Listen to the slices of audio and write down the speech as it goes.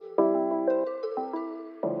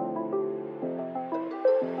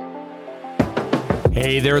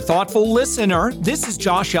Hey there, thoughtful listener. This is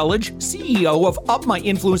Josh Elledge, CEO of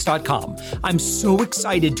UpMyInfluence.com. I'm so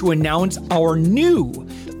excited to announce our new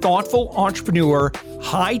Thoughtful Entrepreneur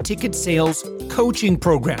high-ticket sales coaching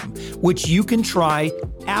program, which you can try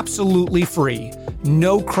absolutely free.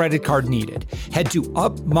 No credit card needed. Head to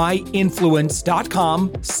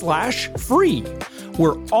UpMyInfluence.com/free.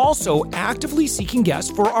 We're also actively seeking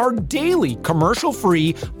guests for our daily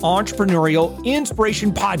commercial-free entrepreneurial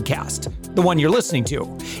inspiration podcast, the one you're listening to.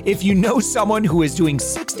 If you know someone who is doing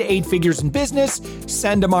 6 to 8 figures in business,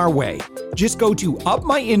 send them our way. Just go to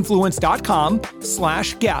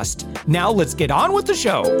UpMyInfluence.com/guest. Now let's get on with the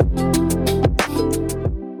show.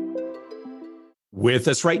 With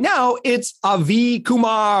us right now, it's Avi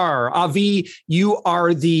Kumar. Avi, you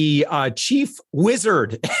are the chief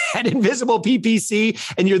wizard at Invisible PPC,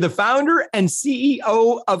 and you're the founder and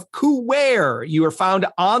CEO of KUWARE. You are found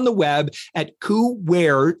on the web at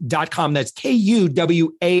KUWARE.com. That's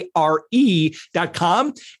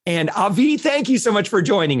KUWARE.com. And Avi, thank you so much for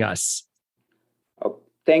joining us. Oh,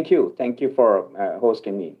 thank you. Thank you for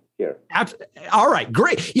hosting me here. All right,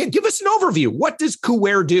 great. Yeah, give us an overview. What does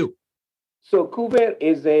KUWARE do? So KUWARE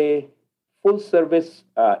is a full-service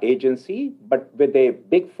agency, but with a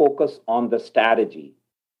big focus on the strategy.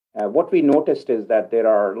 What we noticed is that there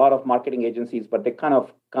are a lot of marketing agencies, but they kind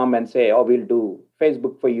of come and say, oh, we'll do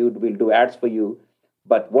Facebook for you, we'll do ads for you.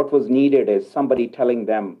 But what was needed is somebody telling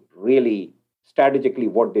them really strategically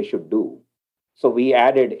what they should do. So we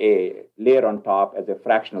added a layer on top as a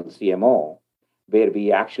fractional CMO, where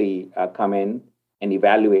we actually come in and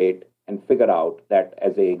evaluate and figure out that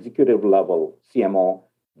as an executive level CMO,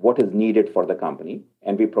 what is needed for the company,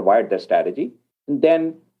 and we provide the strategy. And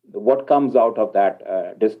then what comes out of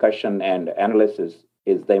that discussion and analysis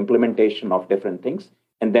is the implementation of different things.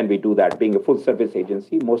 And then we do that. Being a full service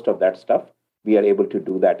agency, most of that stuff, we are able to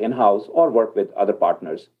do that in-house or work with other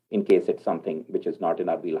partners in case it's something which is not in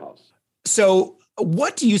our wheelhouse. So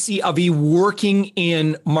what do you see, Avi, working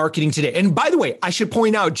in marketing today? And by the way, I should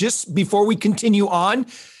point out, just before we continue on,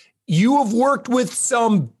 you have worked with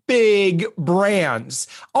some big brands.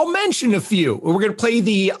 I'll mention a few. We're going to play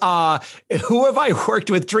the who have I worked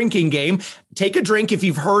with drinking game. Take a drink if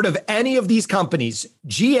you've heard of any of these companies: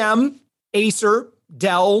 GM, Acer,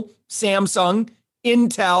 Dell, Samsung,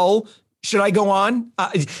 Intel. Should I go on?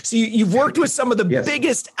 So you've worked with some of the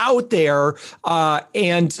biggest out there.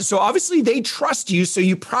 And so obviously they trust you. So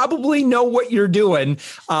you probably know what you're doing.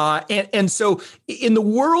 And so in the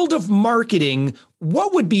world of marketing,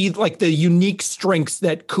 what would be like the unique strengths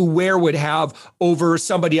that KUWARE would have over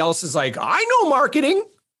somebody else's like, I know marketing?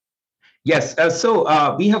 Yes. So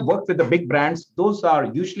we have worked with the big brands. Those are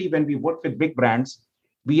usually when we work with big brands,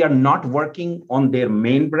 we are not working on their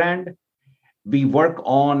main brand. We work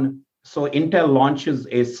on, so Intel launches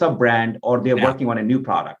a sub brand or they're working on a new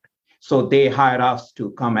product. So they hire us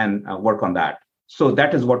to come and work on that. So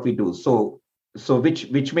that is what we do. So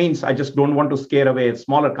which means I just don't want to scare away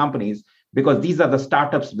smaller companies, because these are the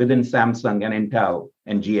startups within Samsung and Intel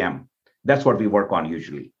and GM. That's what we work on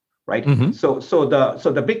usually, right? Mm-hmm. So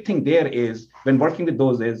the big thing there is when working with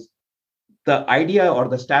those is the idea or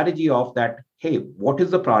the strategy of that, hey, what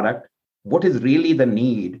is the product? What is really the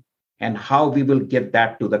need? And how we will get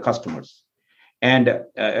that to the customers. And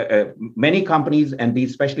many companies, and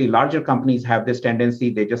these especially larger companies, have this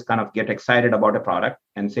tendency, they just kind of get excited about a product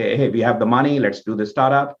and say, hey, we have the money, let's do this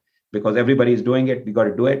startup because everybody is doing it, we got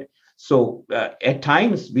to do it. So at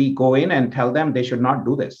times we go in and tell them they should not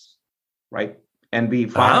do this, right? And we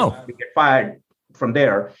get fired from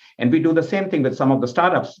there. And we do the same thing with some of the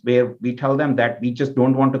startups where we tell them that we just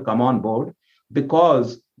don't want to come on board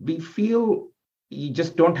because we feel you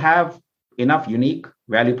just don't have enough unique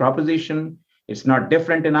value proposition. It's not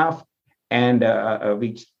different enough. And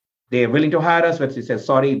they're willing to hire us, but we say,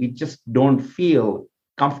 sorry, we just don't feel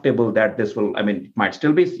comfortable that this will, it might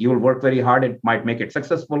still be, you will work very hard, it might make it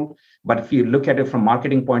successful. But if you look at it from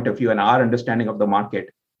marketing point of view and our understanding of the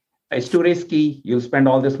market, it's too risky. You'll spend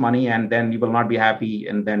all this money and then you will not be happy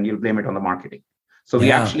and then you'll blame it on the marketing. So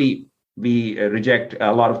we reject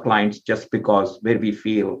a lot of clients just because where we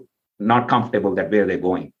feel not comfortable that where they're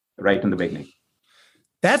going right in the beginning.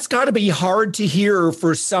 That's got to be hard to hear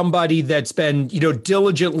for somebody that's been,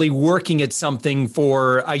 diligently working at something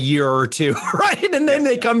for a year or two, right? And then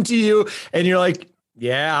they come to you and you're like,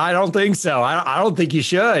 yeah, I don't think so. I don't think you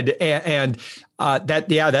should. And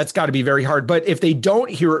that's got to be very hard. But if they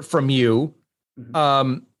don't hear it from you, who's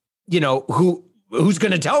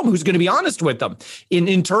going to tell them? Who's going to be honest with them?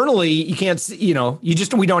 Internally, you can't,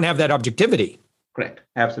 we don't have that objectivity. Correct.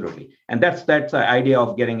 Absolutely. And that's the idea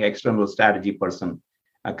of getting external strategy person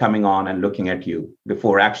coming on and looking at you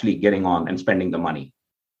before actually getting on and spending the money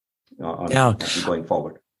going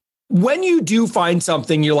forward. When you do find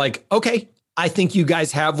something, you're like, okay, I think you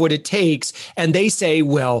guys have what it takes. And they say,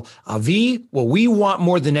 well, Avi, what we want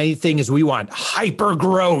more than anything is we want hyper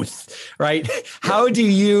growth, right? How do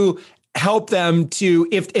you help them to,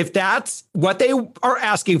 if that's what they are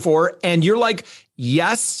asking for, and you're like,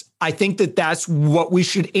 yes, I think that's what we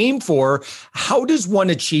should aim for. How does one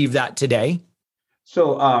achieve that today?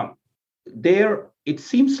 So it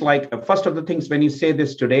seems like first of the things, when you say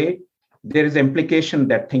this today, there is implication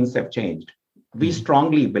that things have changed. We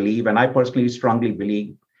strongly believe, and I personally strongly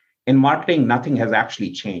believe, in marketing, nothing has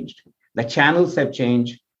actually changed. The channels have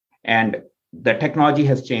changed and the technology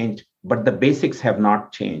has changed, but the basics have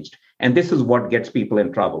not changed. And this is what gets people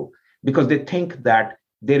in trouble, because they think that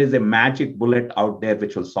there is a magic bullet out there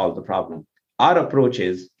which will solve the problem. Our approach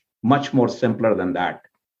is much more simpler than that.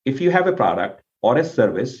 If you have a product or a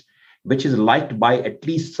service which is liked by at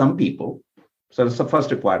least some people, so that's the first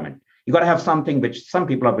requirement. You got to have something which some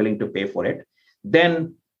people are willing to pay for it.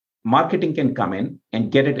 Then marketing can come in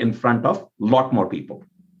and get it in front of a lot more people.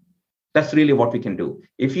 That's really what we can do.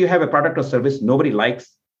 If you have a product or service nobody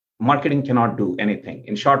likes, marketing cannot do anything.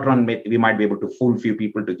 In short run, we might be able to fool a few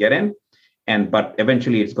people to get in, but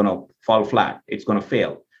eventually it's going to fall flat. It's going to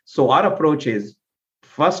fail. So our approach is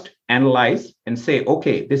first analyze and say,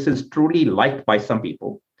 okay, this is truly liked by some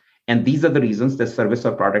people. And these are the reasons the service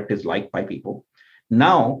or product is liked by people.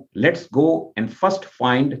 Now, let's go and first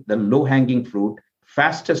find the low-hanging fruit,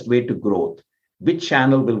 fastest way to growth. Which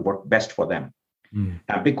channel will work best for them?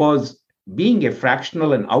 Because being a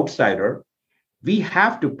fractional and outsider, we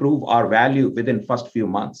have to prove our value within first few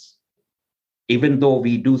months. Even though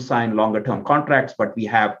we do sign longer-term contracts, but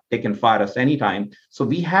they can fire us anytime. So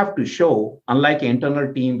we have to show, unlike an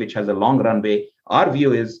internal team which has a long runway, our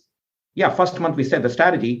view is, first month we set the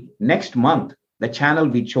strategy, next month, the channel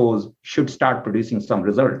we chose should start producing some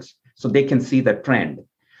results so they can see the trend.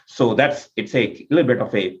 So it's a little bit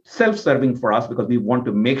of a self-serving for us because we want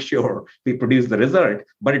to make sure we produce the result,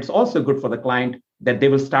 but it's also good for the client that they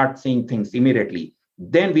will start seeing things immediately.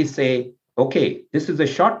 Then we say, okay, this is a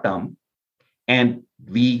short term and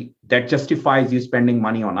that justifies you spending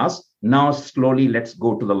money on us. Now, slowly, let's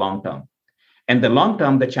go to the long term. And the long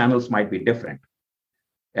term, the channels might be different.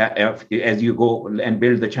 As you go and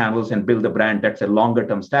build the channels and build the brand, that's a longer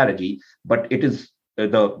term strategy. But it is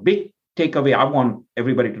the big takeaway I want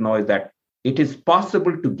everybody to know is that it is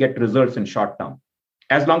possible to get results in short term,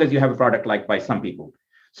 as long as you have a product liked by some people.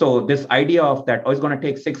 So this idea of that, it's going to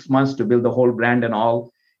take 6 months to build the whole brand and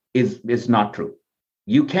all is not true.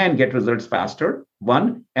 You can get results faster,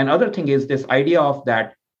 one. And other thing is this idea of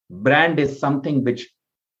that brand is something which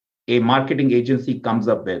a marketing agency comes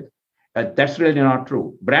up with. That's really not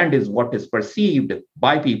true. Brand is what is perceived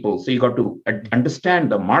by people. So you got to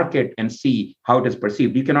understand the market and see how it is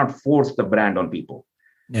perceived. You cannot force the brand on people.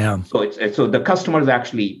 Yeah. So the customers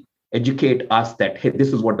actually educate us that, hey,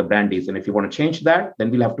 this is what the brand is. And if you want to change that,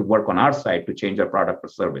 then we'll have to work on our side to change our product or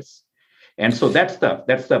service. And so that's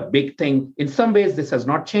the big thing. In some ways, this has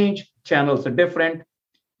not changed. Channels are different.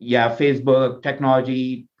 Yeah, Facebook,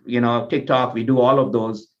 technology, TikTok, we do all of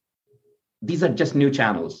those. These are just new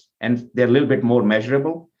channels and they're a little bit more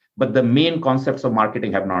measurable, but the main concepts of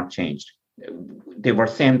marketing have not changed. They were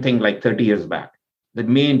same thing like 30 years back. The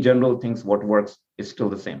main general things, what works is still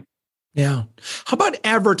the same. Yeah. How about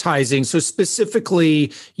advertising? So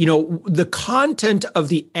specifically, the content of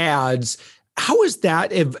the ads, how is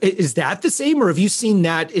that? Is that the same, or have you seen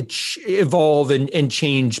that evolve and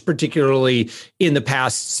change, particularly in the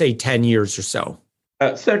past, say, 10 years or so?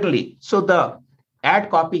 Certainly. So the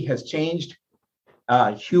ad copy has changed.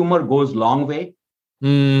 Humor goes long way.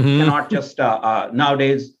 Mm-hmm. Cannot just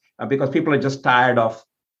nowadays, because people are just tired of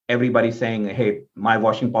everybody saying, hey, my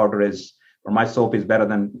washing powder or my soap is better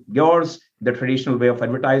than yours, the traditional way of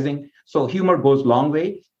advertising. So humor goes long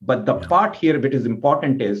way. But the part here which is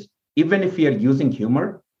important is, even if you're using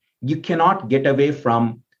humor, you cannot get away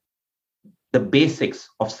from the basics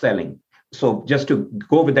of selling. So just to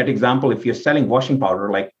go with that example, if you're selling washing powder,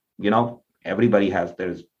 like, everybody has,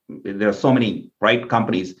 there are so many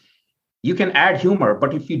companies, you can add humor,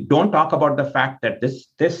 but if you don't talk about the fact that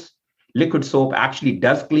this liquid soap actually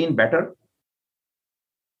does clean better,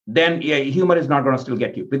 then humor is not going to still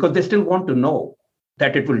get you, because they still want to know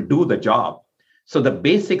that it will do the job. So the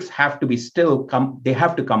basics have to be they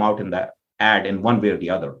have to come out in the ad in one way or the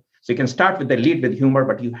other. So you can start with the lead with humor,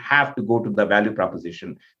 but you have to go to the value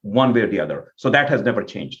proposition one way or the other. So that has never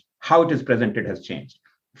changed. How it is presented has changed.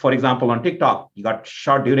 For example, on TikTok, you got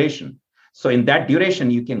short duration. So in that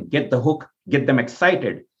duration, you can get the hook, get them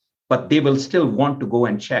excited. but they will still want to go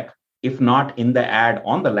and check, if not in the ad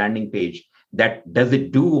on the landing page, that does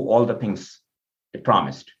it do all the things it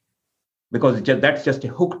promised? Because that's just a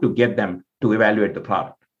hook to get them to evaluate the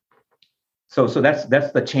product. So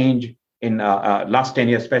that's the change in last 10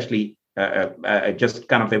 years, especially. Just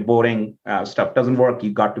kind of a boring stuff doesn't work.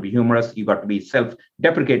 You got to be humorous. You got to be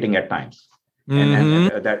self-deprecating at times, and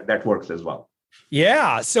that works as well.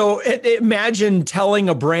 Yeah. So imagine telling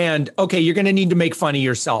a brand, okay, you're going to need to make fun of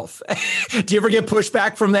yourself. Do you ever get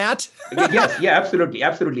pushback from that? Yes. Yeah,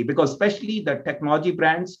 absolutely. Because especially the technology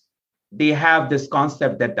brands, they have this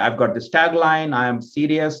concept that I've got this tagline. I am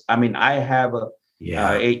serious. I mean, I have a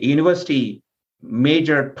university,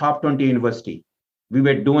 major top 20 university. We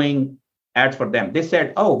were doing ads for them. They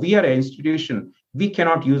said, oh, we are an institution. We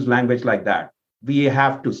cannot use language like that. We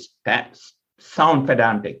have to sound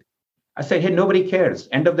pedantic. I said, hey, nobody cares.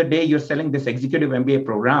 End of the day, you're selling this executive MBA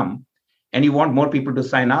program and you want more people to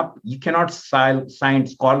sign up. You cannot sign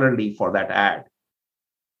scholarly for that ad.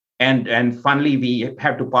 And finally, we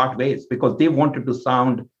have to part ways because they wanted to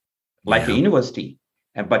sound like a university.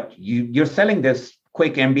 But you're selling this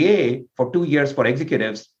quick MBA for 2 years for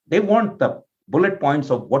executives. They want the bullet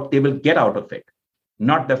points of what they will get out of it,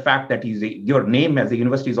 not the fact that your name as a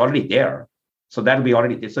university is already there. So that'll be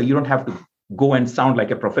already there. So you don't have to go and sound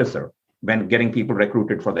like a professor when getting people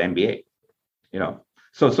recruited for the MBA.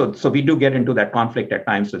 So we do get into that conflict at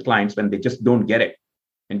times with clients when they just don't get it,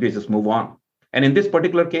 and we just move on. And in this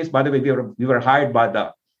particular case, by the way, we were hired by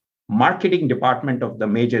the marketing department of the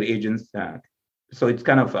major agents. So it's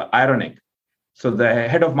kind of ironic. So the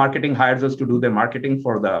head of marketing hires us to do their marketing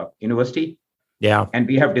for the university. Yeah. And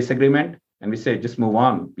we have disagreement. And we say, just move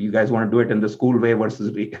on. You guys want to do it in the school way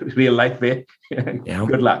versus real life way.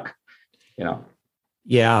 Good luck.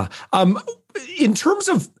 Yeah. In terms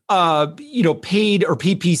of paid or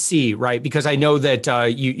PPC, right? Because I know that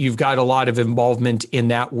you've got a lot of involvement in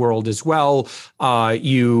that world as well.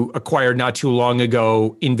 You acquired not too long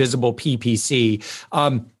ago Invisible PPC.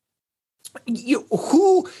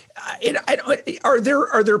 Are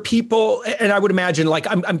there people, and I would imagine, like,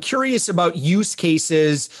 I'm curious about use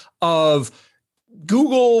cases of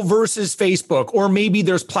Google versus Facebook, or maybe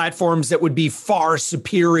there's platforms that would be far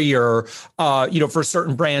superior, for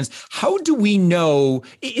certain brands. How do we know?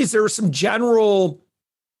 Is there some general,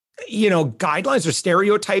 guidelines or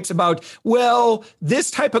stereotypes about, well,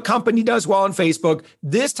 this type of company does well on Facebook,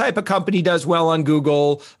 this type of company does well on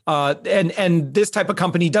Google, and this type of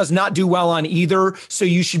company does not do well on either, so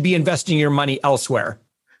you should be investing your money elsewhere?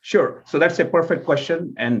 Sure. So that's a perfect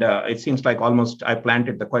question. And it seems like almost I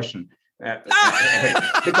planted the question.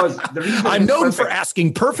 Because the reason I'm known for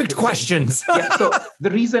asking perfect questions. So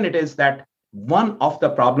the reason it is that one of the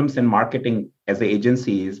problems in marketing as an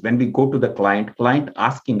agency is when we go to the client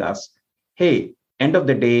asking us, hey, end of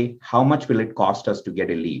the day, how much will it cost us to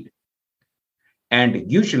get a lead?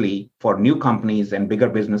 And usually for new companies and bigger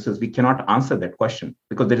businesses, we cannot answer that question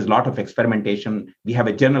because there is a lot of experimentation. We have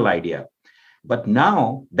a general idea. But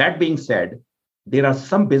now, that being said, there are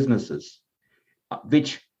some businesses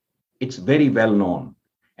which it's very well known.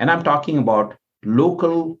 And I'm talking about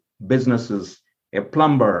local businesses, a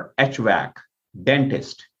plumber, HVAC,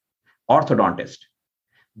 dentist, orthodontist.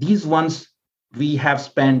 These ones, we have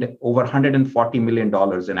spent over $140 million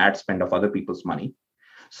in ad spend of other people's money.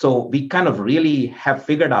 So we kind of really have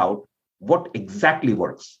figured out what exactly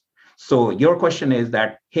works. So your question is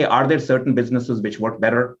that, hey, are there certain businesses which work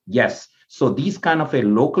better? Yes. So these kind of a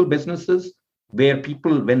local businesses where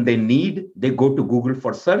people, when they need, they go to Google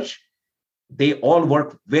for search, they all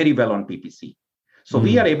work very well on PPC. So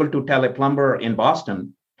we are able to tell a plumber in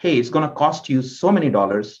Boston, hey, it's going to cost you so many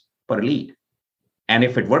dollars per lead. And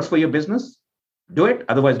if it works for your business, do it.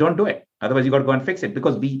 Otherwise, don't do it. Otherwise, you got to go and fix it,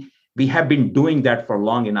 because we have been doing that for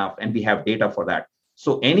long enough and we have data for that.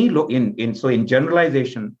 So in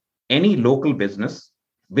generalization, any local business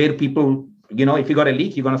where people, if you got a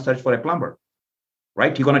leak, you're going to search for a plumber,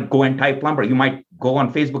 right? You're going to go and type plumber. You might go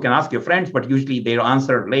on Facebook and ask your friends, but usually they'll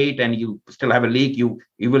answer late and you still have a leak. You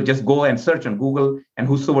will just go and search on Google, and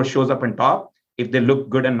whosoever shows up on top, if they look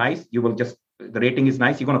good and nice, the rating is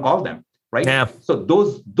nice, you're going to call them, right? Yeah. So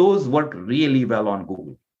those work really well on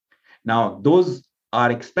Google. Now, those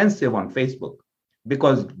are expensive on Facebook,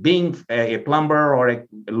 because being a plumber or a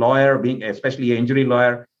lawyer, being especially an injury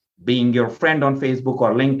lawyer, being your friend on Facebook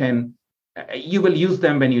or LinkedIn, you will use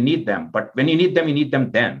them when you need them. But when you need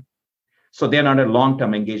them then. So they're not a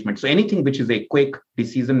long-term engagement. So anything which is a quick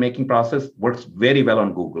decision-making process works very well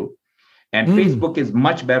on Google. And Facebook is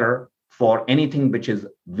much better for anything which is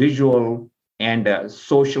visual and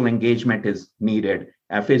social engagement is needed.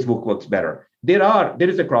 Facebook works better. There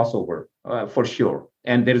is a crossover. for sure.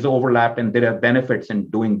 And there is overlap and there are benefits in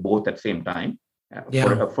doing both at the same time,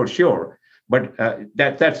 for sure. But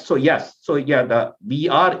that's so yes. So yeah, we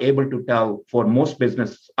are able to tell for most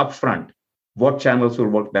business upfront what channels will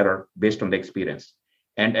work better based on the experience.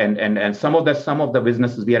 And some of the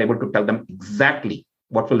businesses we are able to tell them exactly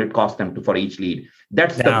what will it cost them for each lead.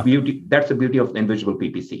 That's the beauty. That's the beauty of invisible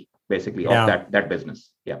PPC, basically, of that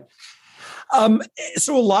business. Yeah.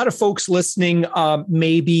 So a lot of folks listening,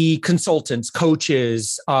 maybe consultants,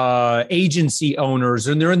 coaches, agency owners,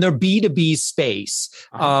 and they're in their B2B space.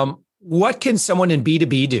 What can someone in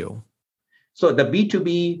B2B do? So the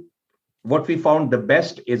B2B, what we found the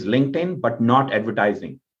best is LinkedIn, but not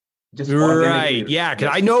advertising. Just right. Yeah. Because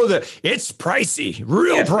I know that it's pricey,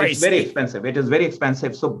 pricey. It's very expensive. It is very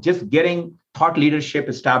expensive. So just getting thought leadership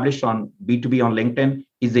established on B2B on LinkedIn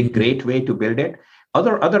is a great way to build it.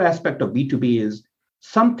 Other aspect of B2B is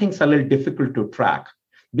some things are a little difficult to track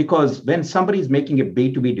because when somebody is making a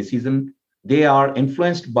B2B decision, they are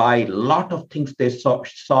influenced by a lot of things they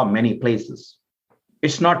saw many places.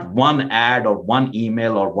 It's not one ad or one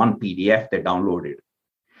email or one PDF they downloaded.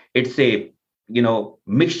 It's a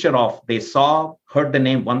mixture of they heard the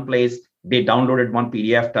name one place, they downloaded one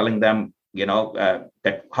PDF telling them,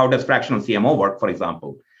 that how does fractional CMO work, for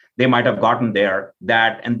example. They might have gotten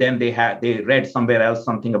that, and then they read somewhere else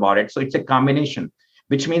something about it. So it's a combination,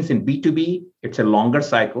 which means in B2B, it's a longer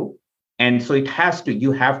cycle. And so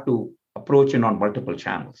you have to approach it on multiple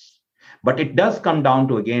channels. But it does come down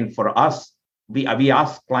to, again, for us, we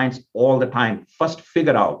ask clients all the time, first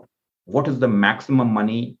figure out what is the maximum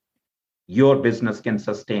money your business can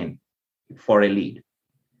sustain for a lead.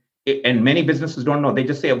 And many businesses don't know. They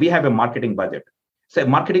just say, we have a marketing budget. So a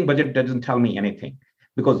marketing budget doesn't tell me anything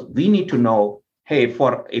because we need to know, hey,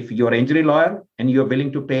 if you're an injury lawyer and you're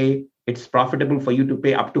willing to pay, it's profitable for you to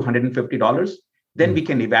pay up to $150, then we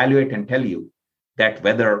can evaluate and tell you that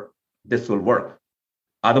whether this will work.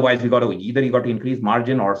 Otherwise, you got to increase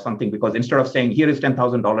margin or something, because instead of saying, here is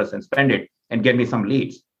 $10,000 and spend it and get me some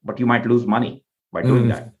leads, but you might lose money by doing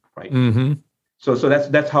that, right? So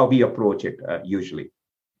that's how we approach it usually.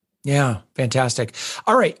 Yeah, fantastic.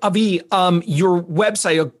 All right, Avi, your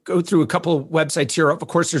website, I'll go through a couple of websites here. Of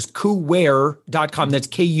course, there's KUWARE.com. That's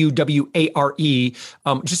KUWARE.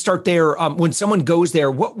 Just start there. When someone goes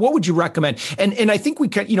there, what would you recommend? And I think we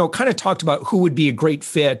kind of talked about who would be a great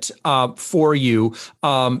fit for you.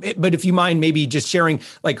 But if you mind maybe just sharing,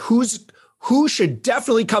 like who should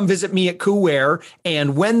definitely come visit me at KUWARE,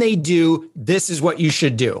 and when they do, this is what you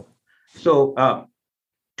should do. So,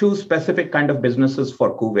 two specific kind of businesses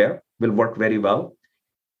for KUWARE will work very well.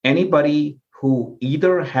 Anybody who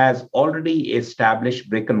either has already established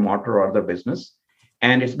brick and mortar or other business,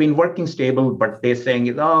 and it's been working stable, but they're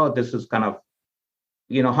saying, oh, this is kind of,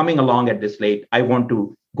 humming along at this rate. I want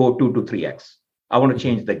to go 2 to 3x. I want to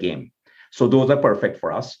change the game. So those are perfect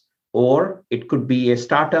for us. Or it could be a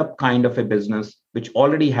startup kind of a business, which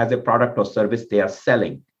already has a product or service they are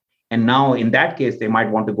selling. And now in that case, they might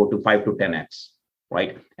want to go to 5 to 10x.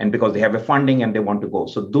 Right. And because they have a funding and they want to go.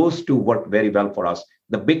 So those two work very well for us.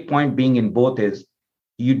 The big point being in both is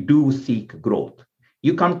you do seek growth.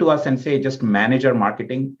 You come to us and say, just manage our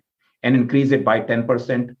marketing and increase it by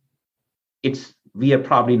 10%. We are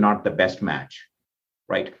probably not the best match,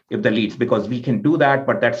 right? If the leads, because we can do that,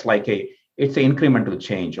 but that's like it's an incremental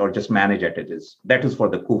change, or just manage it. That is for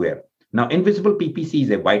the KUWARE. Now, Invisible PPC is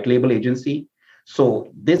a white label agency. So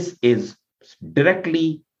this is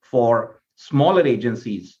directly for smaller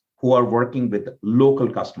agencies who are working with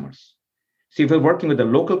local customers. So if you're working with a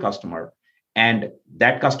local customer and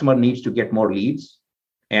that customer needs to get more leads,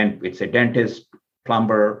 and it's a dentist,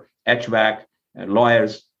 plumber, HVAC,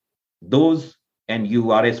 lawyers, and you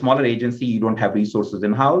are a smaller agency, you don't have resources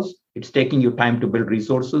in-house, it's taking you time to build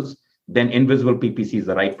resources, then Invisible PPC is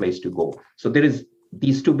the right place to go. So there is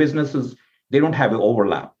these two businesses, they don't have an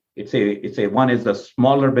overlap. It's a one is the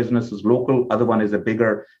smaller businesses, local, other one is the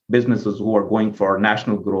bigger businesses who are going for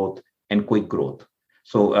national growth and quick growth.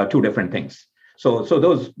 So two different things. So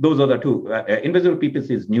those are the two. Invisible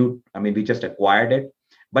PPC is new. I mean, we just acquired it,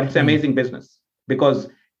 but it's an amazing business, because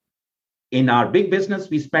in our big business,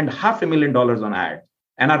 we spend $500,000 on ads,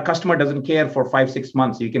 and our customer doesn't care for 5-6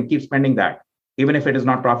 months. You can keep spending that, even if it is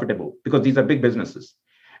not profitable, because these are big businesses.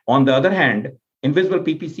 On the other hand, Invisible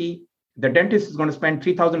PPC, the dentist is going to spend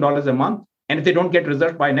 $3,000 a month. And if they don't get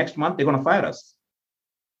results by next month, they're going to fire us.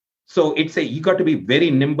 So you got to be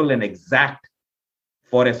very nimble and exact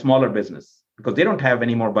for a smaller business, because they don't have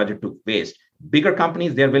any more budget to waste. Bigger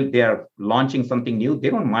companies, they are launching something new. They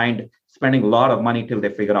don't mind spending a lot of money till they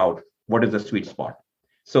figure out what is the sweet spot.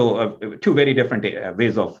 So two very different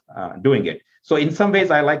ways of doing it. So in some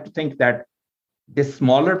ways, I like to think that this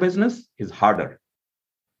smaller business is harder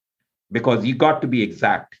because you got to be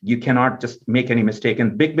exact. You cannot just make any mistake.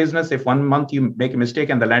 In big business, if 1 month you make a mistake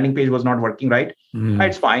and the landing page was not working right,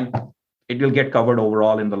 it's fine. It will get covered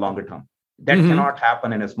overall in the longer term. That cannot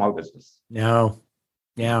happen in a small business. No.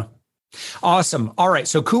 Yeah. Awesome. All right.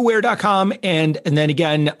 So KUWARE.com. And then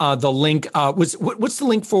again, the link what's the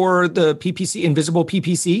link for the PPC, Invisible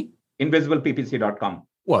PPC? InvisiblePPC.com.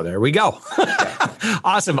 Well, there we go.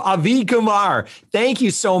 Awesome. Avi Kumar, thank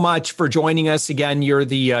you so much for joining us again. You're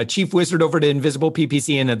the chief wizard over at Invisible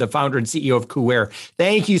PPC and the founder and CEO of KUWARE.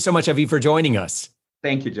 Thank you so much, Avi, for joining us.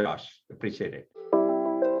 Thank you, Josh. Appreciate it.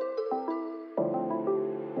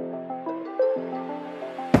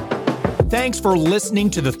 Thanks for listening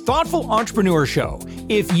to the Thoughtful Entrepreneur Show.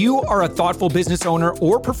 If you are a thoughtful business owner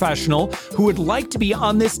or professional who would like to be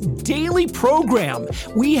on this daily program,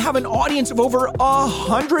 we have an audience of over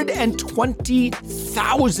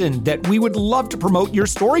 120,000 that we would love to promote your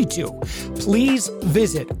story to. Please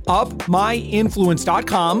visit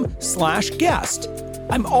upmyinfluence.com/guest.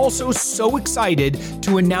 I'm also so excited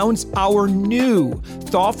to announce our new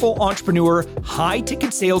Thoughtful Entrepreneur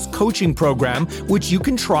high-ticket sales coaching program, which you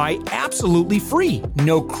can try absolutely free.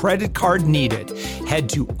 No credit card needed. Head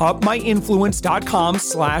to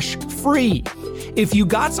upmyinfluence.com/free. If you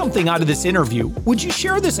got something out of this interview, would you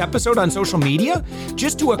share this episode on social media?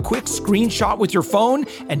 Just do a quick screenshot with your phone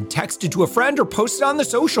and text it to a friend or post it on the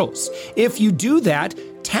socials. If you do that,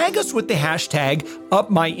 tag us with the hashtag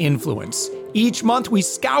UpMyInfluence. Each month, we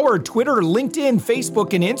scour Twitter, LinkedIn,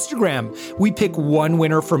 Facebook, and Instagram. We pick one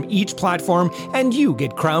winner from each platform, and you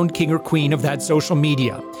get crowned king or queen of that social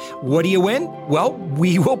media. What do you win? Well,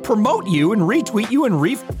 we will promote you and retweet you and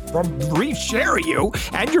reshare you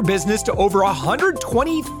and your business to over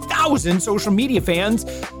 120,000 social media fans,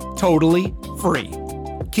 totally free.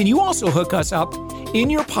 Can you also hook us up in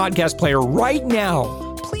your podcast player right now?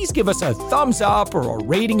 Please give us a thumbs up or a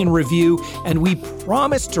rating and review, and we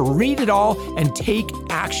promise to read it all and take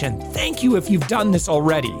action. Thank you if you've done this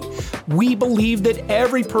already. We believe that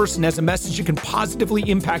every person has a message that can positively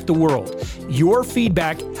impact the world. Your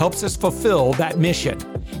feedback helps us fulfill that mission.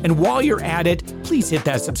 And while you're at it, please hit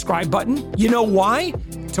that subscribe button. You know why?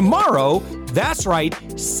 Tomorrow, that's right,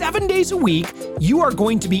 7 days a week, you are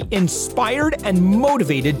going to be inspired and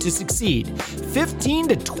motivated to succeed. 15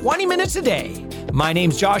 to 20 minutes a day. My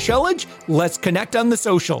name's Josh Elledge. Let's connect on the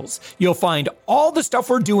socials. You'll find all the stuff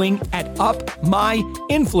we're doing at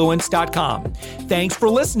upmyinfluence.com. Thanks for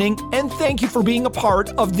listening, and thank you for being a part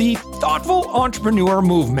of the Thoughtful Entrepreneur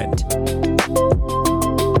Movement.